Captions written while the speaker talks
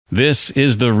This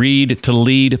is the Read to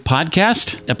Lead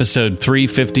podcast, episode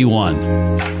 351.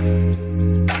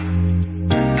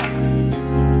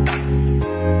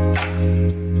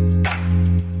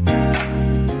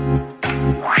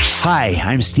 Hi,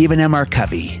 I'm Stephen M. R.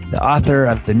 Covey, the author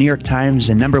of the New York Times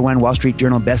and #1 Wall Street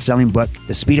Journal best-selling book,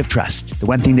 The Speed of Trust, the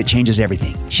one thing that changes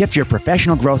everything. Shift your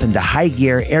professional growth into high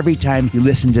gear every time you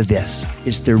listen to this.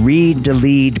 It's the Read to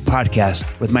Lead podcast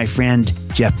with my friend,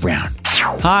 Jeff Brown.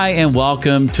 Hi, and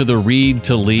welcome to the Read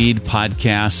to Lead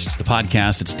podcast. It's the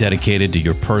podcast that's dedicated to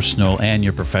your personal and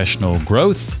your professional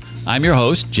growth. I'm your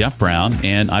host, Jeff Brown,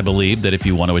 and I believe that if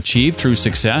you want to achieve true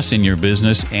success in your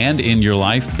business and in your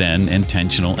life, then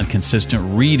intentional and consistent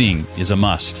reading is a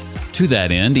must. To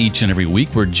that end, each and every week,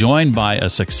 we're joined by a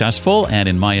successful and,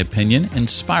 in my opinion,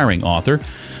 inspiring author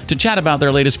to chat about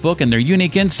their latest book and their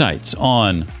unique insights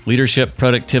on leadership,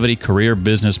 productivity, career,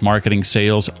 business, marketing,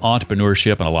 sales,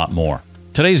 entrepreneurship, and a lot more.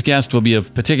 Today's guest will be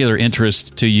of particular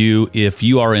interest to you if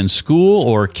you are in school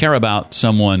or care about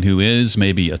someone who is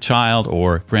maybe a child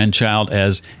or grandchild,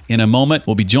 as in a moment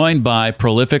we'll be joined by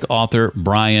prolific author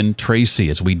Brian Tracy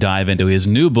as we dive into his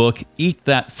new book, Eat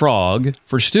That Frog,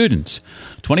 for students.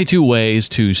 22 ways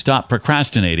to stop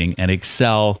procrastinating and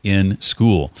excel in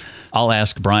school. I'll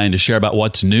ask Brian to share about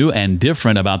what's new and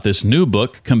different about this new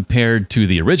book compared to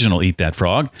the original Eat That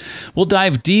Frog. We'll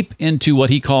dive deep into what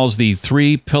he calls the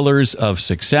 3 pillars of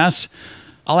success.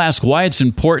 I'll ask why it's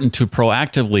important to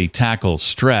proactively tackle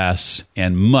stress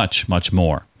and much, much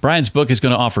more. Brian's book is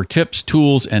going to offer tips,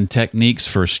 tools, and techniques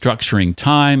for structuring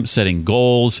time, setting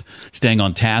goals, staying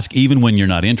on task even when you're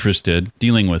not interested,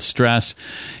 dealing with stress,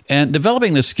 and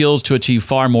developing the skills to achieve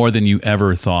far more than you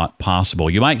ever thought possible.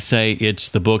 You might say it's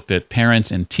the book that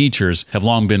parents and teachers have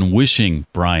long been wishing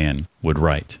Brian would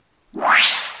write.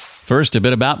 First, a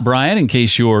bit about Brian, in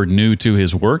case you're new to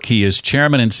his work. He is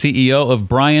chairman and CEO of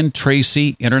Brian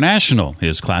Tracy International.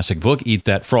 His classic book, Eat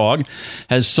That Frog,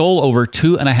 has sold over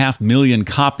 2.5 million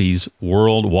copies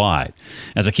worldwide.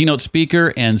 As a keynote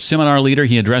speaker and seminar leader,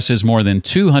 he addresses more than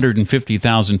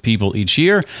 250,000 people each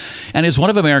year and is one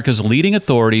of America's leading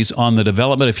authorities on the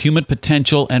development of human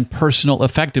potential and personal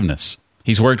effectiveness.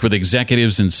 He's worked with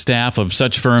executives and staff of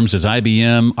such firms as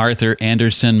IBM, Arthur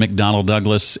Andersen, McDonnell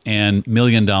Douglas, and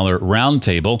Million Dollar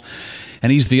Roundtable.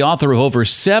 And he's the author of over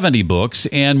 70 books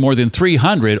and more than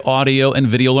 300 audio and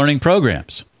video learning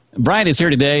programs. Brian is here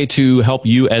today to help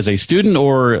you as a student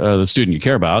or the student you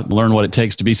care about learn what it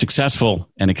takes to be successful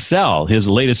and excel. His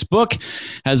latest book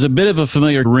has a bit of a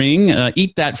familiar ring,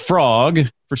 Eat That Frog,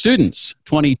 for students,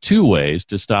 22 ways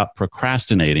to stop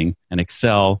procrastinating and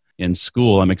excel in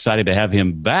school. I'm excited to have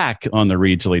him back on the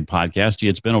Read to Lead podcast. Gee,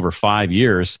 it's been over 5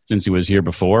 years since he was here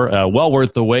before. Well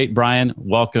worth the wait. Brian,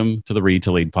 welcome to the Read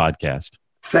to Lead podcast.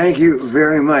 Thank you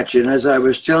very much. And as I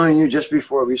was telling you just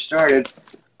before we started,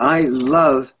 I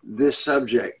love this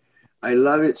subject. I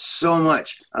love it so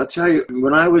much. I'll tell you,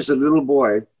 when I was a little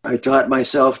boy, I taught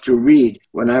myself to read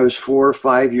when I was 4 or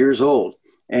 5 years old.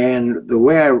 And the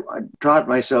way I taught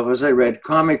myself was I read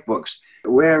comic books.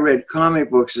 The way I read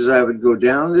comic books is I would go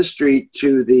down the street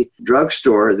to the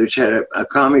drugstore, which had a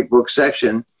comic book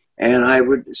section, and I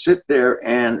would sit there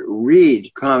and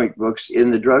read comic books in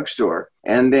the drugstore.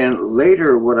 And then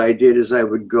later what I did is I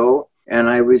would go and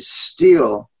I would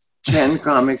steal 10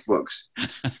 comic books.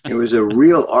 It was a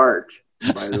real art,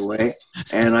 by the way.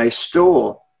 And I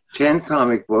stole 10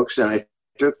 comic books and I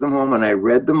took them home and I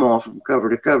read them all from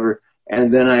cover to cover.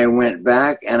 And then I went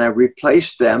back and I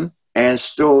replaced them and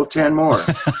stole 10 more.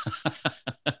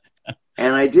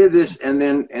 And I did this, and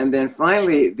then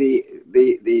finally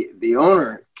the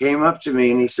owner came up to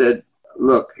me and he said,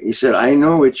 "Look," he said, "I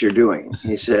know what you're doing."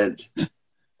 He said,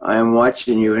 "I am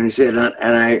watching you." And he said, "And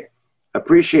I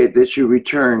appreciate that you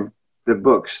return the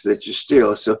books that you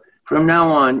steal. So from now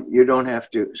on, you don't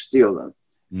have to steal them.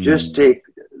 Just take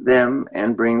them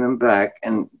and bring them back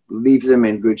and leave them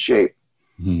in good shape."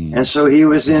 And so he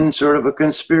was in sort of a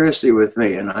conspiracy with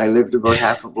me, and I lived about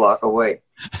half a block away.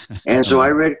 And so I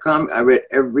read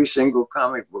every single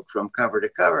comic book from cover to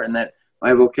cover, and that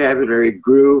my vocabulary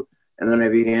grew, and then I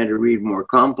began to read more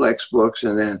complex books.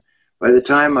 And then by the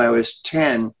time I was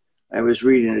 10, I was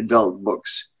reading adult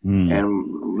books. And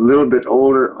a little bit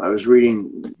older, I was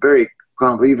reading very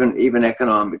complex, even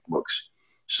economic books.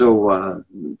 So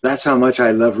that's how much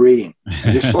I love reading.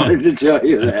 I just wanted to tell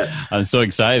you that. I'm so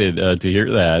excited to hear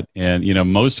that. And, you know,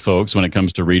 most folks, when it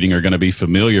comes to reading, are going to be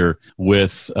familiar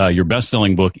with your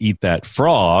best-selling book, Eat That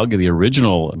Frog, the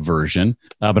original version.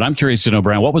 But I'm curious to know,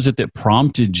 Brian, what was it that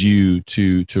prompted you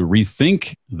to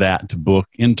rethink that book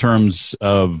in terms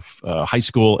of high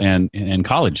school and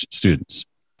college students?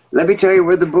 Let me tell you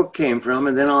where the book came from,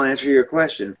 and then I'll answer your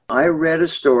question. I read a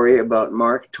story about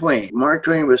Mark Twain. Mark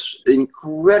Twain was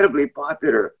incredibly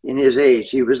popular in his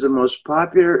age. He was the most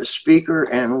popular speaker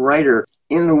and writer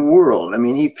in the world. I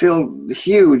mean, he filled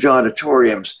huge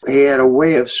auditoriums. He had a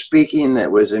way of speaking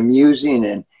that was amusing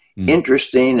and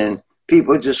interesting, and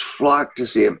people just flocked to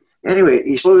see him. Anyway,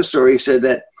 he told the story. He said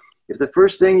that if the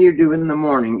first thing you do in the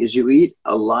morning is you eat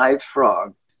a live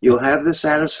frog, you'll have the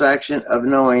satisfaction of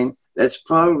knowing that's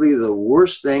probably the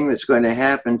worst thing that's going to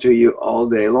happen to you all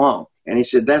day long. And he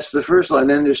said, that's the first line.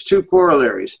 Then there's two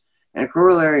corollaries. And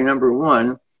corollary number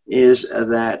one is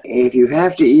that if you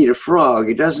have to eat a frog,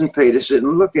 it doesn't pay to sit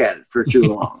and look at it for too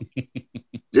long.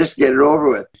 Just get it over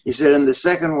with. He said, and the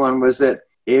second one was that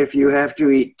if you have to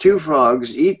eat two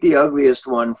frogs, eat the ugliest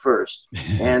one first.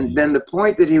 And then the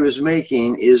point that he was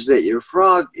making is that your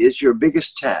frog is your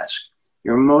biggest task,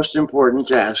 your most important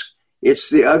task.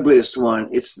 It's the ugliest one,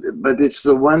 but it's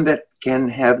the one that can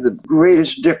have the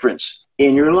greatest difference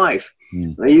in your life.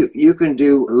 You can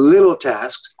do little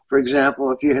tasks. For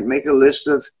example, if you make a list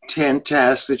of 10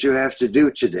 tasks that you have to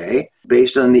do today,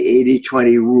 based on the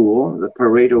 80-20 rule, the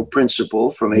Pareto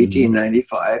principle from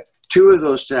 1895, 2 of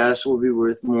those tasks will be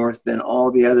worth more than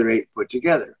all the other 8 put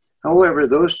together. However,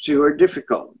 those 2 are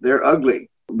difficult. They're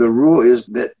ugly. The rule is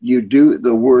that you do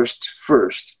the worst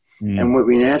first. And what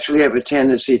we naturally have a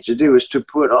tendency to do is to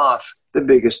put off the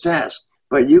biggest task.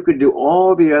 But you could do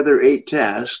all the other 8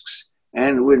 tasks,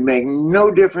 and it would make no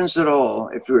difference at all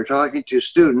if you were talking to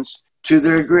students to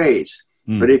their grades.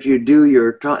 But if you do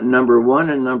your number 1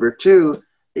 and number 2,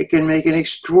 it can make an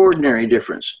extraordinary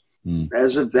difference.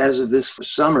 As of this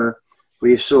summer,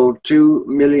 we've sold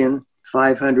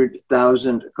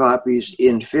 2,500,000 copies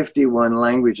in 51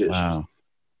 languages. Wow.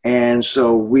 And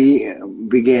so we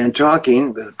began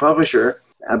talking with the publisher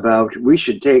about we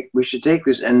should take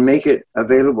this and make it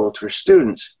available for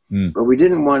students. But we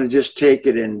didn't want to just take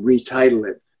it and retitle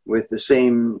it with the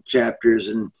same chapters.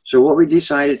 And so what we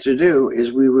decided to do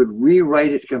is we would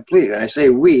rewrite it completely. And I say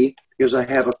we because I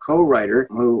have a co-writer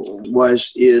who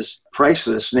is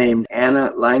priceless, named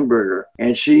Anna Leinberger.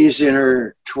 And she's in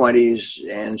her 20s,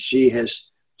 and she has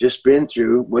just been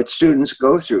through what students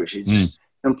go through. She just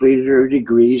completed her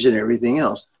degrees and everything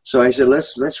else. So I said,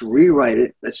 let's rewrite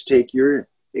it. Let's take your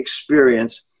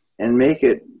experience and make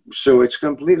it so it's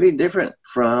completely different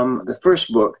from the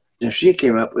first book. Now, she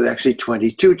came up with actually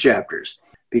 22 chapters,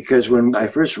 because when I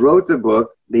first wrote the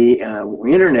book, the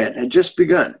internet had just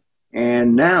begun.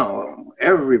 And now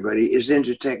everybody is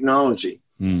into technology.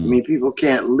 I mean, people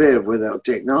can't live without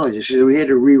technology. So we had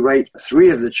to rewrite 3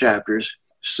 of the chapters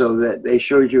so that they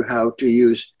showed you how to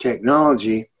use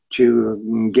technology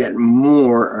to get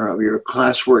more of your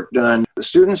classwork done. The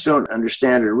students don't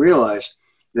understand or realize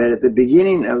that at the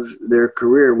beginning of their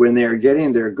career, when they're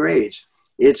getting their grades,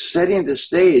 it's setting the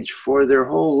stage for their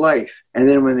whole life. And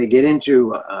then when they get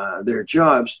into their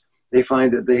jobs, they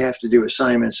find that they have to do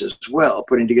assignments as well,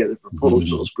 putting together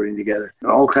proposals, putting together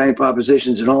all kinds of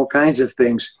propositions and all kinds of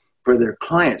things for their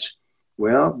clients.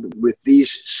 Well, with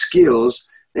these skills,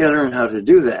 they learn how to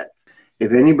do that.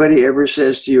 If anybody ever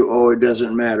says to you, oh, it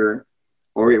doesn't matter,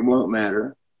 or it won't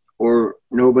matter, or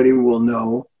nobody will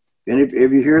know, and if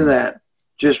you hear that,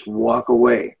 just walk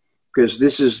away, because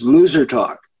this is loser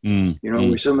talk.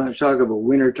 We sometimes talk about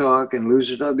winner talk and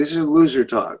loser talk. This is loser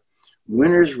talk.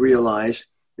 Winners realize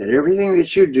that everything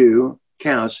that you do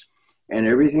counts, and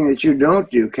everything that you don't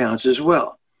do counts as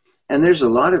well. And there's a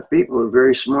lot of people who are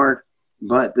very smart,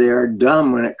 but they are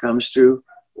dumb when it comes to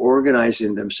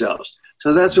organizing themselves.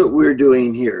 So that's what we're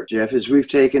doing here, Jeff, is we've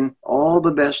taken all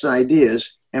the best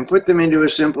ideas and put them into a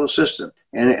simple system.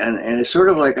 And it's sort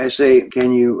of like I say,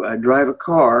 can you drive a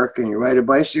car? Can you ride a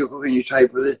bicycle? Can you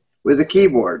type with a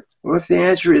keyboard? Well, if the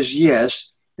answer is yes,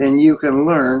 then you can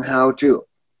learn how to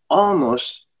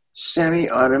almost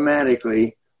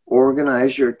semi-automatically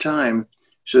organize your time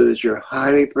so that you're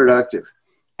highly productive.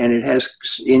 And it has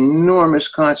enormous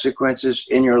consequences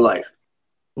in your life.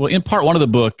 Well, in part 1 of the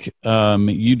book,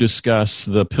 you discuss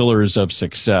the pillars of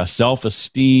success: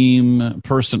 self-esteem,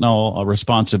 personal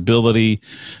responsibility,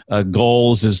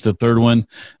 goals is the third one.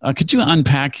 Could you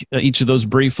unpack each of those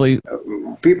briefly?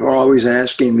 People are always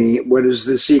asking me, what is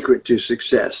the secret to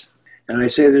success? And I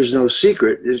say there's no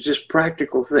secret. There's just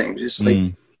practical things. It's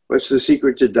like, what's the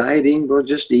secret to dieting? Well,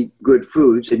 just eat good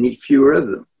foods and eat fewer of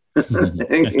them.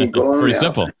 And go pretty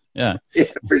simple. Yeah,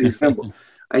 pretty simple.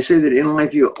 I say that in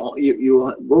life, you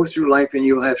go through life and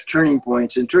you'll have turning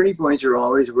points. And turning points are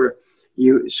always where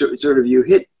you you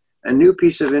hit a new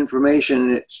piece of information,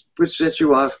 and it sets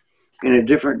you off in a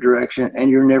different direction, and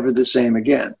you're never the same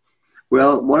again.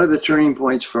 Well, one of the turning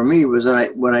points for me was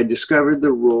when I discovered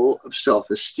the role of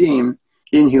self-esteem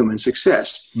in human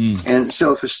success. And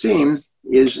self-esteem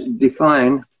is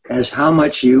defined as how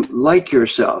much you like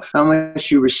yourself, how much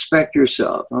you respect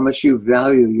yourself, how much you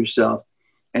value yourself,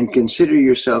 and consider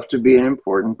yourself to be an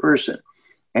important person.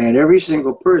 And every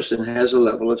single person has a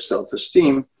level of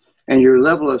self-esteem, and your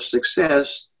level of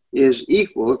success is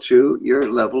equal to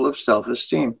your level of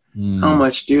self-esteem. How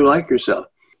much do you like yourself?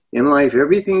 In life,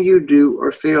 everything you do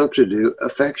or fail to do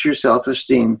affects your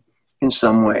self-esteem in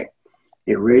some way.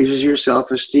 It raises your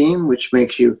self-esteem, which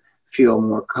makes you feel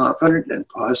more confident and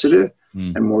positive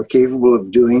and more capable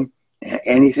of doing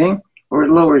anything, or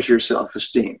it lowers your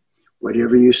self-esteem.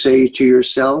 Whatever you say to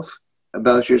yourself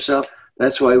about yourself,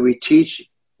 that's why we teach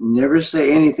never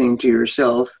say anything to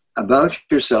yourself about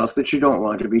yourself that you don't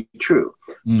want to be true.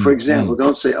 For example,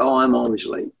 don't say, oh, I'm always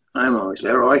late. I'm always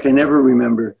late. Or I can never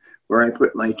remember where I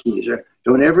put my keys. Or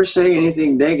don't ever say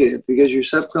anything negative, because your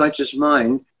subconscious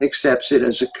mind accepts it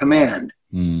as a command.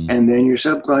 And then your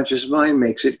subconscious mind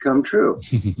makes it come true.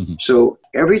 So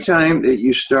every time that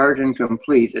you start and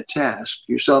complete a task,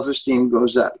 your self-esteem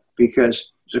goes up,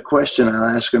 because it's a question I'll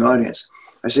ask an audience.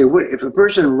 I say, what if a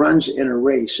person runs in a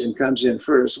race and comes in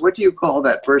first, what do you call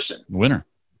that person? Winner.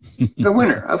 The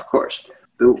winner, of course.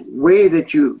 The way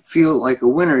that you feel like a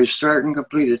winner is start and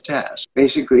complete a task.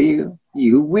 Basically,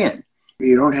 you win.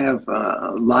 You don't have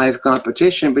live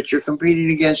competition, but you're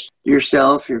competing against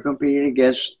yourself. You're competing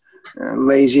against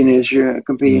laziness. You're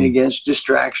competing against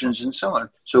distractions and so on.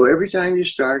 So every time you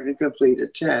start and complete a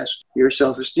task, your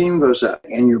self-esteem goes up,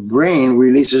 and your brain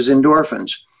releases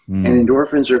endorphins. And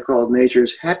endorphins are called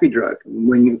nature's happy drug.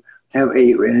 When you have an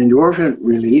endorphin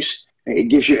release, it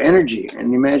gives you energy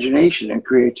and imagination and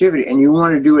creativity, and you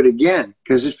want to do it again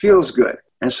because it feels good.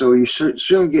 And so you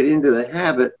soon get into the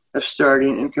habit of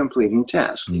starting and completing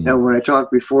tasks. Now, when I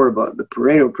talked before about the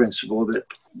Pareto principle, that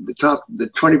the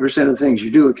 20% of things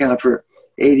you do account for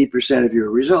 80% of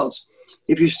your results.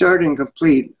 If you start and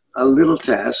complete a little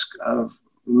task of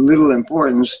little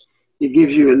importance, it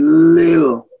gives you a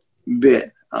little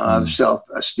bit of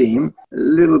self-esteem, a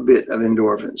little bit of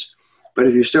endorphins. But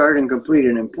if you start and complete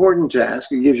an important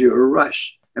task, it gives you a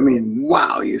rush. I mean,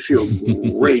 wow, you feel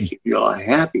great. You feel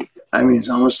happy. I mean, it's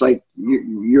almost like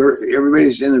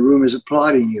everybody's in the room is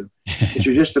applauding you, but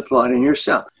you're just applauding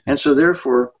yourself. And so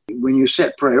therefore, when you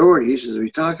set priorities, as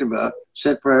we talked about,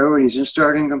 set priorities and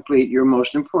start and complete your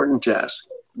most important task,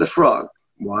 the frog.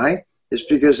 Why? It's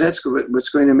because that's what's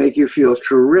going to make you feel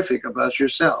terrific about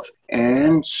yourself.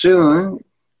 And soon,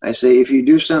 I say, if you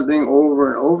do something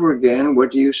over and over again,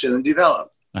 what do you soon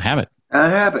develop? A habit. A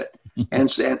habit.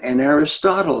 And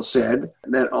Aristotle said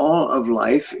that all of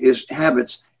life is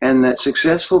habits, and that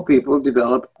successful people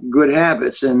develop good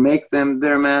habits and make them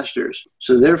their masters.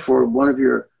 So therefore, one of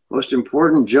your most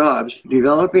important jobs,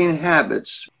 developing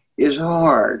habits, is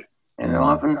hard, and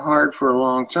often hard for a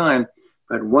long time.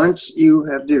 But once you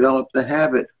have developed the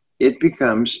habit, it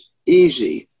becomes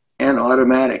easy and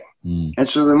automatic. And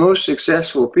so the most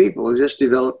successful people just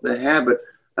develop the habit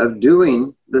of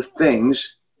doing the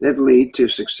things that lead to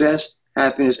success,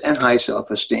 happiness, and high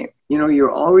self-esteem. You know,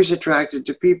 you're always attracted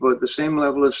to people at the same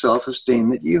level of self-esteem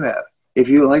that you have. If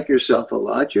you like yourself a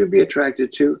lot, you'll be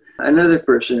attracted to another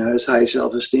person who has high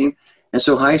self-esteem. And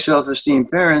so high self-esteem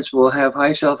parents will have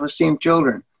high self-esteem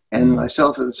children. And high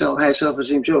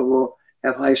self-esteem children will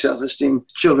have high self-esteem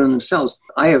children themselves.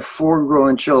 I have 4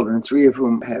 grown children, 3 of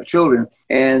whom have children.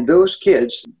 And those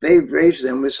kids, they've raised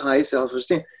them with high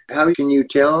self-esteem. How can you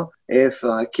tell if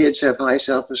kids have high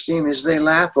self-esteem? Is they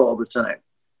laugh all the time.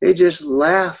 They just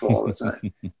laugh all the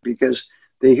time because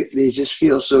they just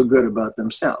feel so good about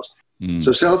themselves.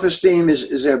 So self-esteem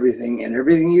is everything, and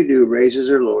everything you do raises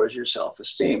or lowers your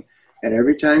self-esteem. And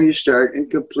every time you start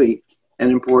and complete an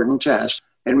important task,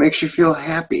 it makes you feel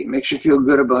happy, makes you feel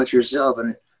good about yourself,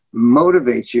 and it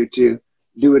motivates you to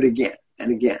do it again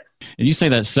and again. And you say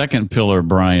that second pillar,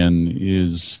 Brian,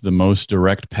 is the most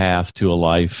direct path to a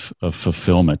life of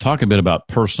fulfillment. Talk a bit about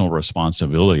personal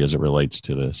responsibility as it relates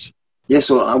to this.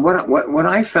 Yes, well, what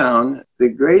I found,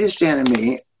 the greatest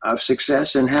enemy of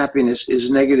success and happiness is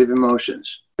negative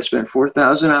emotions. I spent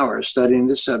 4,000 hours studying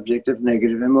the subject of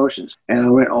negative emotions. And I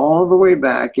went all the way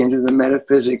back into the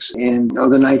metaphysics in the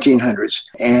 1900s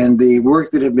and the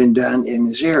work that had been done in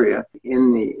this area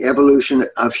in the evolution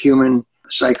of human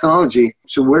psychology.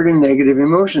 So where do negative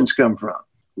emotions come from?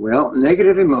 Well,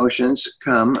 negative emotions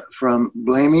come from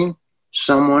blaming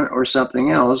someone or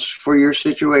something else for your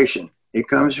situation. It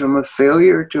comes from a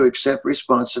failure to accept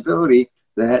responsibility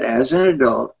that as an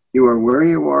adult, you are where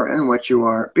you are and what you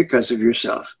are because of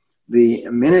yourself. The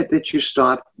minute that you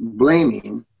stop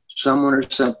blaming someone or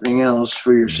something else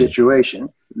for your situation,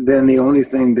 then the only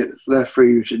thing that's left for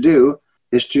you to do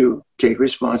is to take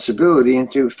responsibility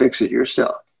and to fix it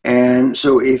yourself. And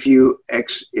so if you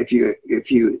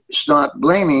stop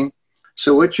blaming,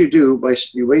 so what you do by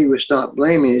the way you stop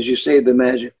blaming is you say the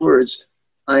magic words,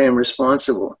 I am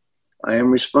responsible. I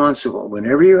am responsible.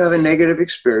 Whenever you have a negative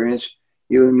experience,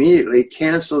 you immediately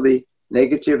cancel the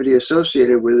negativity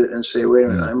associated with it and say, wait a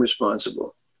minute, I'm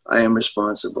responsible. I am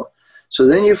responsible. So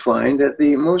then you find that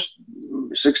the most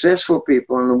successful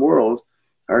people in the world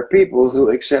are people who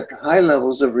accept high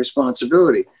levels of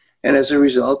responsibility. And as a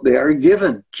result, they are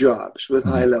given jobs with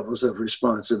high levels of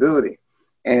responsibility.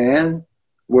 And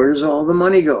where does all the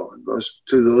money go? It goes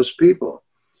to those people.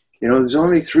 You know, there's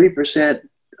only 3%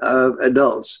 of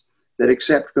adults that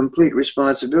accept complete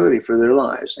responsibility for their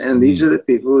lives. And these are the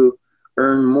people who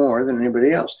earn more than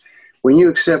anybody else. When you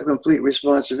accept complete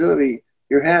responsibility,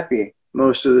 you're happy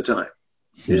most of the time.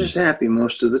 You're just happy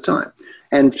most of the time.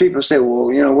 And people say,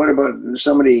 well, you know, what about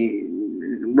somebody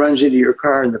runs into your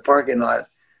car in the parking lot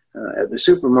at the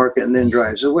supermarket and then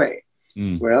drives away?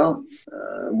 Well,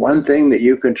 one thing that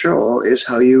you control is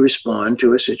how you respond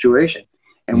to a situation.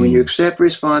 And when you accept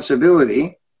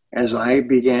responsibility, as I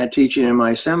began teaching in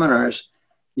my seminars,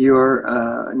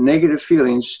 your negative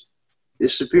feelings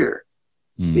disappear.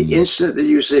 The instant that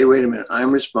you say, wait a minute,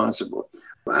 I'm responsible.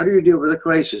 How do you deal with a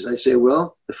crisis? I say,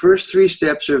 well, the first 3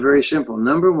 steps are very simple.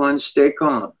 Number 1, stay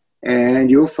calm.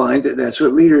 And you'll find that that's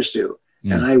what leaders do.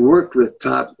 And I worked with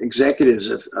top executives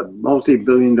of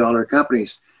multi-billion-dollar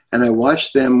companies, and I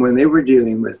watched them when they were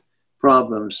dealing with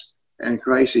problems and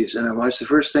crises. And I watched the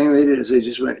first thing they did is they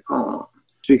just went calm.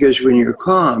 Because when you're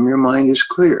calm, your mind is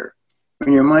clear.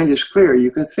 When your mind is clear,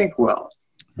 you can think well,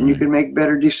 and you can make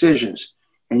better decisions,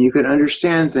 and you can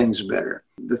understand things better.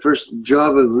 The first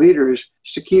job of leaders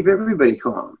is to keep everybody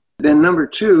calm. Then number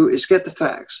 2 is get the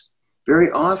facts.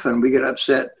 Very often we get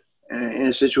upset in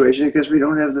a situation because we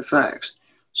don't have the facts.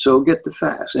 So get the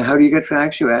facts. And how do you get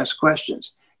facts? You ask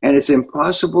questions. And it's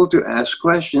impossible to ask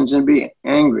questions and be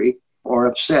angry or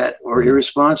upset or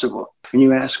irresponsible. When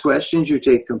you ask questions, you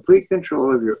take complete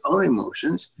control of your own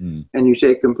emotions and you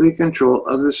take complete control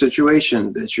of the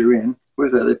situation that you're in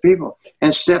with other people.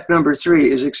 And step number 3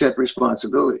 is accept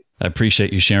responsibility. I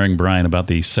appreciate you sharing, Brian, about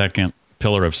the second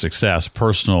pillar of success,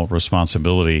 personal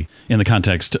responsibility in the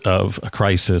context of a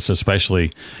crisis,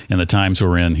 especially in the times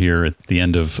we're in here at the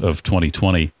end of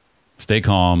 2020. Stay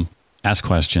calm, ask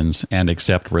questions, and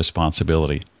accept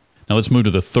responsibility. Now let's move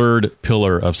to the third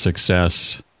pillar of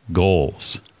success,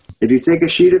 goals. If you take a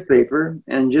sheet of paper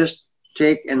and just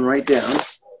take and write down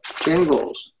 10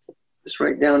 goals, just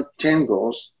write down 10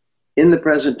 goals in the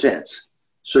present tense.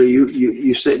 So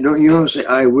you say, no, you don't say,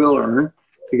 I will earn,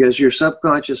 because your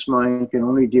subconscious mind can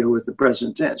only deal with the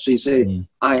present tense. So you say,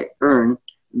 I earn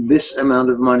this amount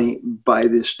of money by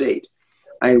this date.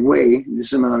 I weigh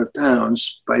this amount of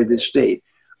pounds by this date.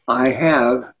 I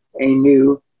have a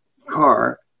new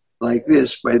car like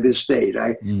this by this date.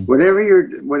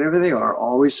 Whatever they are,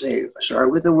 always say,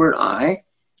 start with the word I,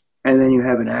 and then you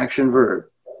have an action verb.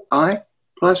 I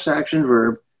plus action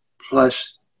verb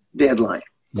plus deadline.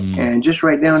 And just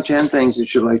write down 10 things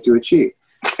that you'd like to achieve.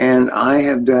 And I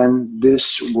have done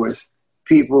this with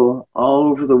people all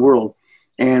over the world.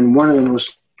 And one of the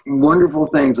most wonderful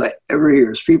things I ever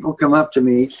hear is people come up to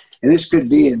me, and this could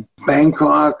be in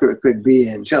Bangkok, or it could be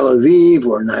in Tel Aviv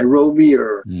or Nairobi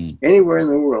or anywhere in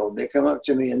the world. They come up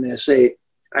to me and they say,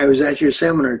 I was at your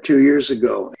seminar 2 years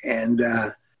ago, and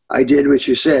I did what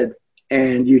you said,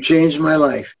 and you changed my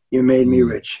life. You made me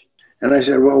rich. And I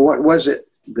said, well, what was it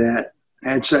that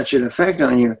had such an effect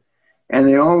on you? And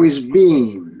they always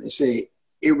beam. They say,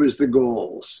 it was the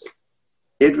goals.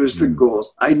 It was the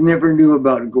goals. I never knew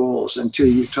about goals until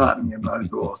you taught me about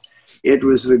goals. It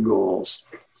was the goals.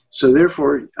 So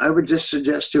therefore, I would just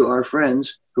suggest to our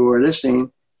friends who are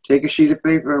listening, take a sheet of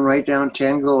paper and write down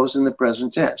 10 goals in the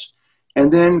present tense.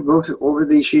 And then go over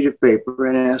the sheet of paper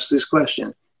and ask this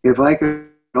question. If I could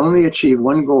only achieve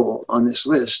one goal on this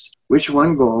list, which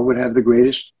one goal would have the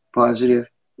greatest positive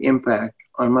impact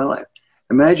on my life?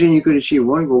 Imagine you could achieve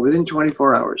one goal within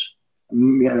 24 hours.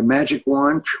 You had a magic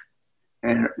wand,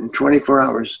 and in 24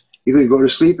 hours, you could go to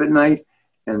sleep at night,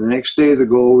 and the next day the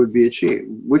goal would be achieved.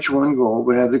 Which one goal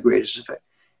would have the greatest effect?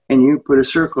 And you put a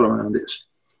circle around this.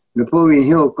 Napoleon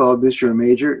Hill called this your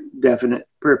major definite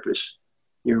purpose,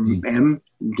 your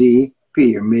MDP,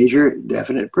 your major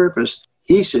definite purpose.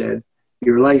 He said,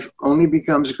 your life only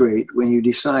becomes great when you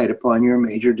decide upon your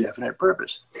major definite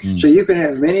purpose. So you can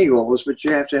have many goals, but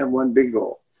you have to have one big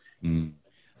goal.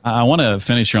 I want to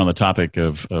finish here on the topic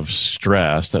of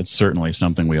stress. That's certainly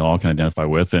something we all can identify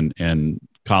with. And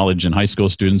college and high school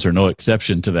students are no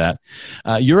exception to that.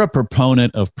 You're a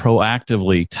proponent of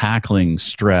proactively tackling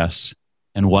stress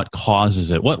and what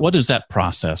causes it. What does that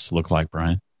process look like,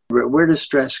 Brian? Where does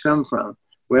stress come from?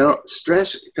 Well,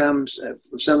 stress comes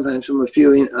sometimes from a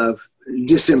feeling of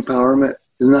disempowerment.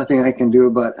 There's nothing I can do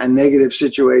about a negative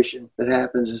situation that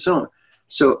happens and so on.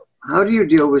 So how do you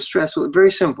deal with stress? Well,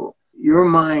 very simple. Your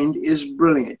mind is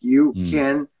brilliant. You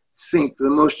can think the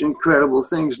most incredible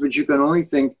things, but you can only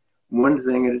think one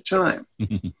thing at a time.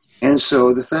 And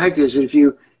so the fact is, if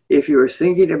you are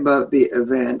thinking about the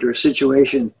event or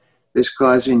situation that's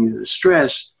causing you the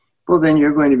stress, well, then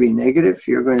you're going to be negative,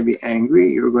 you're going to be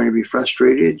angry, you're going to be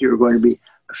frustrated, you're going to be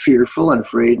fearful and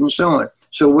afraid and so on.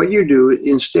 So what you do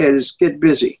instead is get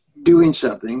busy doing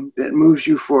something that moves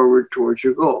you forward towards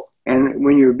your goal. And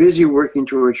when you're busy working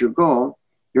towards your goal,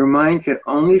 your mind can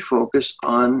only focus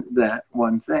on that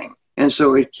one thing. And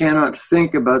so it cannot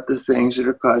think about the things that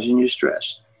are causing you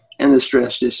stress, and the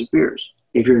stress disappears.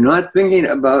 If you're not thinking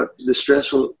about the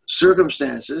stressful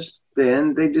circumstances,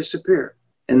 then they disappear.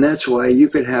 And that's why you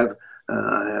could have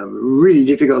a really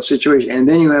difficult situation, and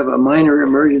then you have a minor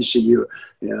emergency.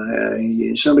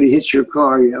 Somebody hits your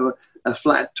car, you have a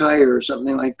flat tire or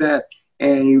something like that,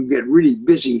 and you get really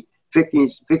busy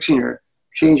fixing or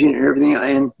changing it and everything,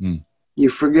 and you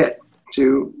forget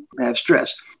to have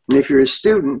stress. And if you're a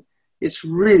student, it's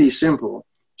really simple.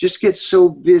 Just get so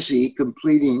busy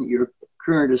completing your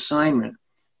current assignment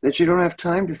that you don't have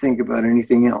time to think about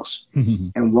anything else.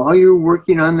 And while you're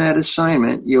working on that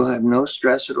assignment, you'll have no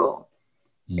stress at all.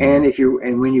 And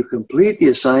when you complete the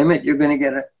assignment, you're going to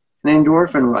get an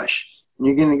endorphin rush, and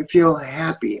you're going to feel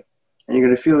happy, and you're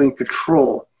going to feel in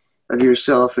control of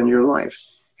yourself and your life.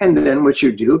 And then what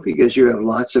you do, because you have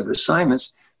lots of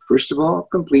assignments, first of all,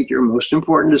 complete your most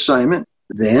important assignment.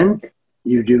 Then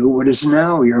you do what is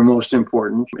now your most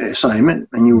important assignment,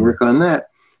 and you work on that.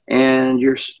 And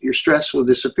your stress will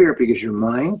disappear because your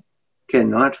mind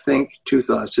cannot think two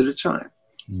thoughts at a time.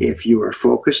 If you are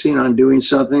focusing on doing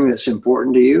something that's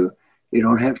important to you, you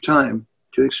don't have time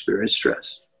to experience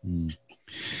stress.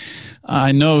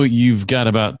 I know you've got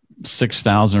about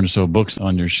 6,000 or so books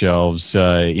on your shelves.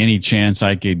 Any chance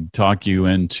I could talk you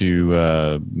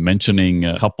into mentioning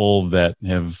a couple that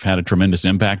have had a tremendous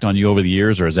impact on you over the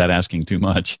years, or is that asking too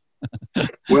much?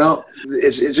 Well,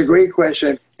 it's a great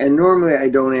question, and normally I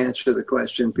don't answer the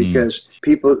question because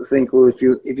people think, well, if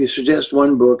you suggest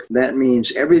one book, that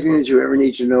means everything that you ever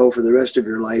need to know for the rest of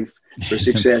your life for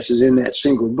success is in that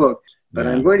single book. But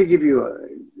I'm going to give you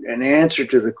an answer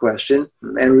to the question,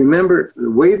 and remember,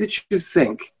 the way that you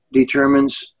think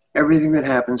determines everything that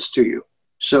happens to you.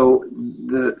 So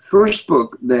the first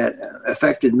book that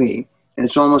affected me, and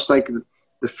it's almost like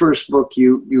the first book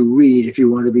you read if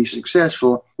you want to be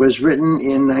successful, was written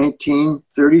in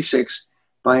 1936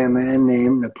 by a man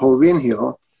named Napoleon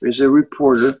Hill. He was a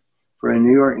reporter for a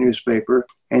New York newspaper,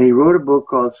 and he wrote a book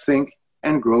called Think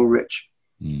and Grow Rich.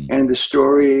 And the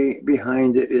story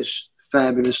behind it is a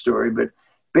fabulous story, but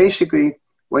basically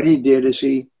what he did is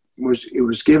it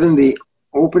was given the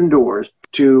open doors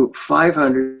to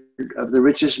 500 of the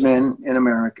richest men in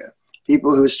America,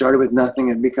 people who started with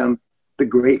nothing and become the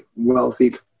great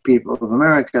wealthy people of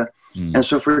America. And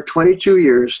so for 22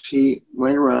 years, he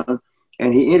went around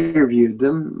and he interviewed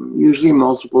them, usually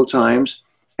multiple times,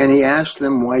 and he asked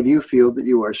them, why do you feel that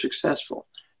you are successful?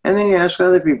 And then he asked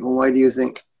other people, why do you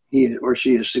think he or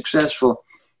she is successful?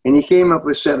 And he came up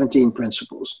with 17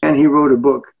 principles. And he wrote a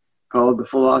book called The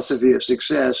Philosophy of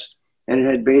Success, and it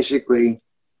had basically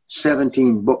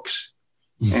 17 books.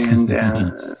 And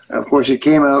of course, it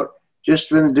came out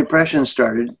just when the Depression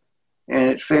started, and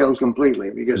it failed completely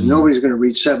because nobody's going to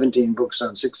read 17 books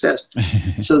on success.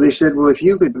 So they said, well, if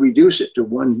you could reduce it to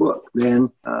one book,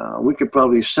 then we could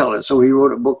probably sell it. So he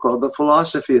wrote a book called The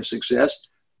Philosophy of Success,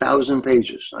 1,000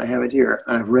 pages. I have it here.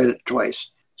 I've read it twice.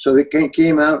 So it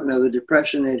came out. Now the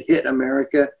Depression had hit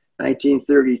America,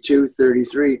 1932,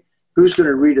 33. Who's going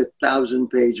to read a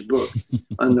 1,000-page book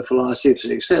on the philosophy of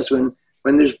success when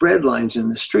there's bread lines in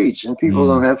the streets and people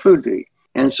don't have food to eat?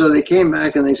 And so they came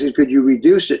back and they said, could you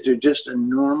reduce it to just a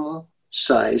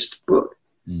normal-sized book?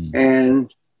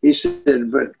 And he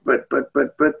said,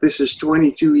 but this is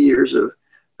 22 years of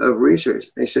research.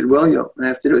 They said, well, you'll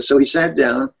have to do it. So he sat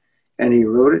down and he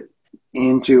wrote it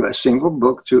into a single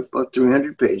book, to about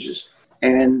 300 pages.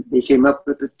 And he came up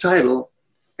with the title,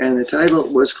 and the title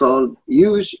was called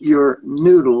Use Your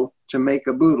Noodle to Make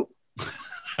a Boodle.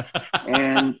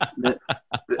 And that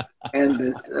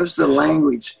was the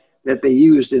language that they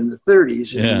used in the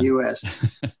 30s in the U.S.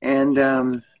 And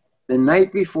the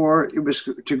night before it was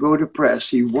to go to press,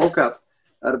 he woke up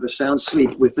out of a sound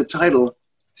sleep with the title,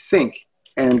 Think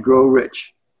and Grow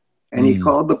Rich. And he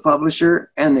called the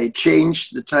publisher, and they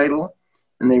changed the title,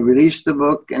 and they released the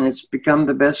book, and it's become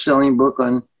the best-selling book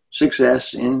on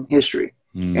success in history.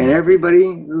 And everybody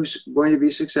who's going to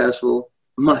be successful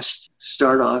must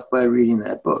start off by reading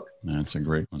that book. That's a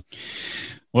great one.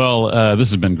 Well, this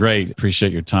has been great.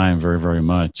 Appreciate your time very, very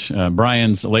much.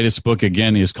 Brian's latest book,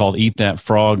 again, is called Eat That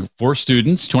Frog for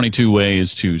Students, 22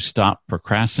 Ways to Stop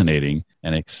Procrastinating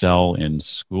and Excel in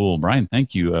School. Brian,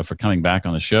 thank you for coming back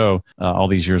on the show all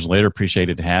these years later.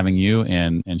 Appreciated having you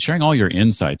and sharing all your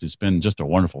insights. It's been just a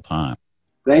wonderful time.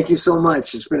 Thank you so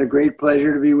much. It's been a great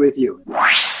pleasure to be with you.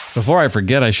 Before I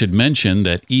forget, I should mention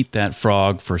that Eat That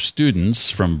Frog for Students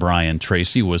from Brian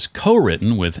Tracy was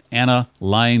co-written with Anna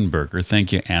Leinberger.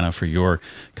 Thank you, Anna, for your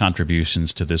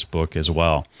contributions to this book as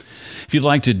well. If you'd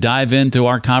like to dive into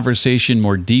our conversation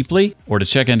more deeply, or to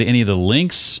check into any of the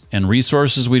links and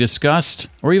resources we discussed,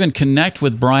 or even connect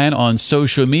with Brian on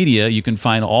social media, you can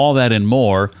find all that and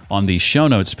more on the show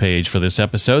notes page for this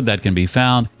episode. That can be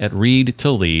found at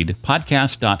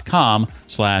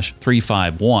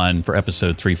readtoleadpodcast.com/351 for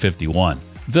episode 351.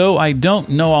 Though I don't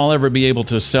know I'll ever be able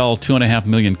to sell 2.5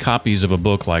 million copies of a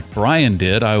book like Brian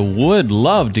did, I would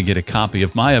love to get a copy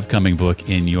of my upcoming book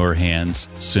in your hands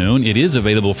soon. It is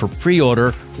available for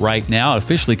pre-order right now. It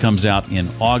officially comes out in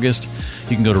August.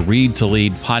 You can go to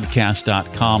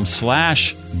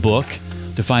readtoleadpodcast.com/book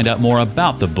to find out more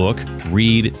about the book,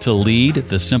 Read to Lead,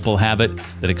 the simple habit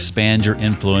that expands your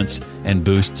influence and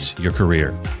boosts your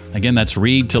career. Again, that's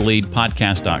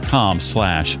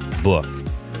readtoleadpodcast.com/book.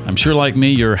 I'm sure, like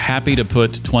me, you're happy to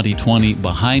put 2020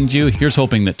 behind you. Here's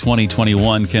hoping that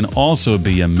 2021 can also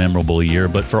be a memorable year,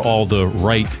 but for all the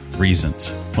right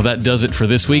reasons. Well, that does it for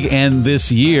this week and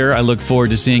this year. I look forward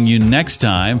to seeing you next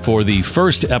time for the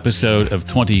first episode of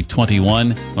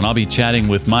 2021, when I'll be chatting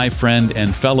with my friend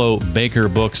and fellow Baker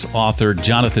Books author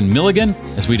Jonathan Milligan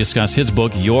as we discuss his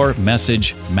book, Your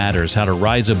Message Matters: How to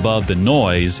Rise Above the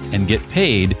Noise and Get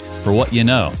Paid for What You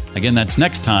Know. Again, that's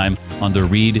next time on the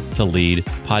Read to Lead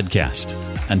podcast.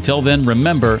 Until then,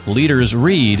 remember, leaders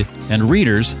read and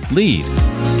readers lead.